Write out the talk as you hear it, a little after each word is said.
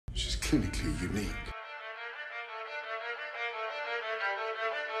clinically unique.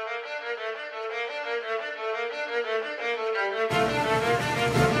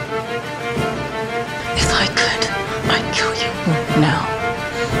 If I could, I'd kill you now.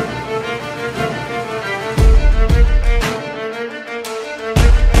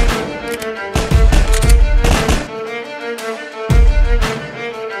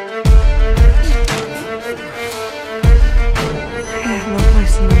 I have no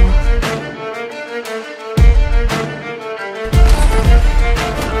place in the world.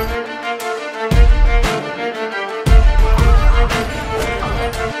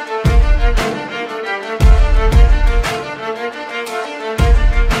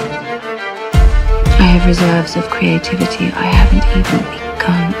 I have reserves of creativity I haven't even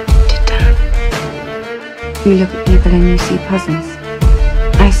begun to tap. You look at people and you see puzzles.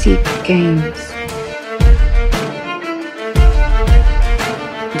 I see games.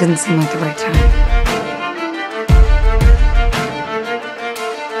 It didn't seem like the right time.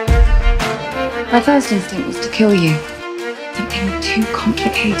 My first instinct was to kill you. Something too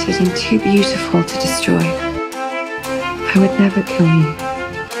complicated and too beautiful to destroy. I would never kill you.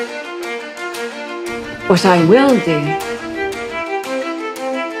 What I will do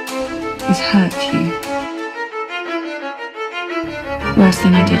is hurt you. Worse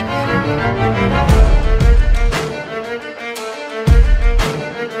than I did before.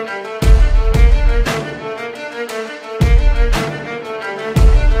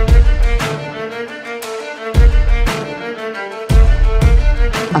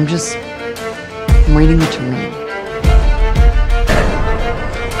 I'm reading the terrain.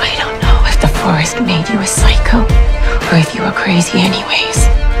 I don't know if the forest made you a psycho, or if you were crazy anyways.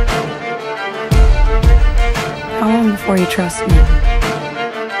 How long before you trust me?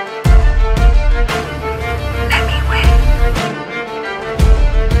 Let me win.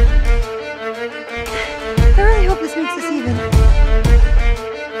 I really hope this makes us even.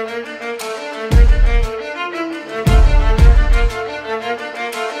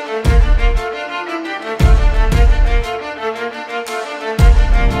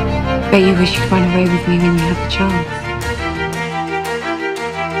 Bet you wish you'd run away with me when you had the chance.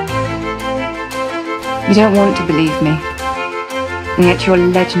 You don't want to believe me, and yet your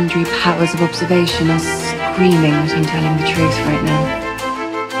legendary powers of observation are screaming that I'm telling the truth right now.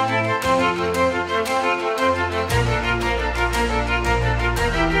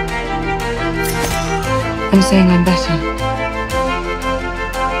 I'm saying I'm better.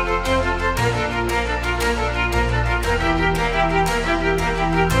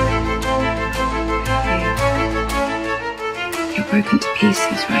 You're broken to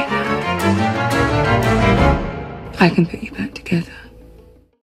pieces right now. I can put you back together.